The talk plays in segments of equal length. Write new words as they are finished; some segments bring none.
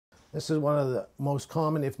This is one of the most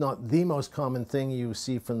common, if not the most common thing you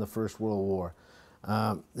see from the First World War.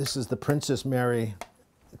 This is the Princess Mary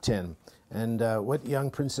tin. And what young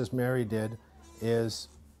Princess Mary did is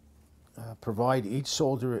provide each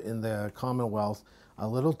soldier in the Commonwealth a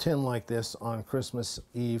little tin like this on Christmas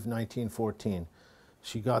Eve 1914.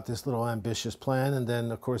 She got this little ambitious plan, and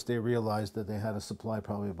then of course they realized that they had to supply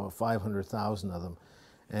probably about 500,000 of them.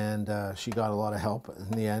 And she got a lot of help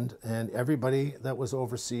in the end, and everybody that was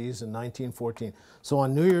overseas in 1914. So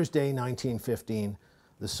on New Year's Day 1915,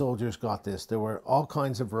 the soldiers got this. There were all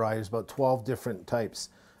kinds of varieties, about 12 different types,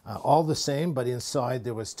 all the same, but inside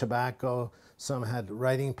there was tobacco, some had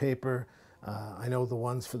writing paper. I know the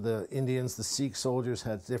ones for the Indians, the Sikh soldiers,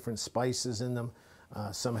 had different spices in them.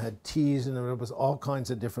 Some had teas in them. It was all kinds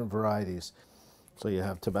of different varieties. So you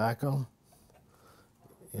have tobacco,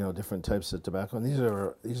 you know, different types of tobacco, and these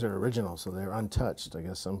are original, so they're untouched. I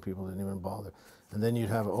guess some people didn't even bother. And then you'd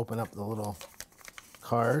have open up the little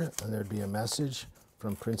card, and there'd be a message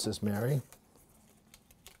from Princess Mary.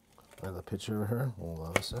 I have a picture of her. Hold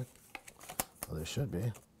on a sec. Oh, there should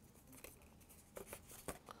be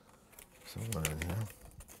somewhere in here.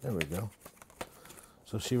 There we go.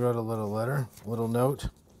 So she wrote a little letter, a little note.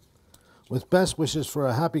 With best wishes for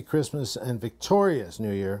a happy Christmas and victorious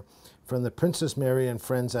New Year, from the Princess Mary and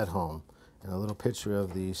friends at home. And a little picture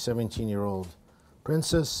of the 17-year-old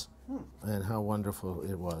princess and how wonderful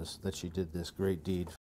it was that she did this great deed.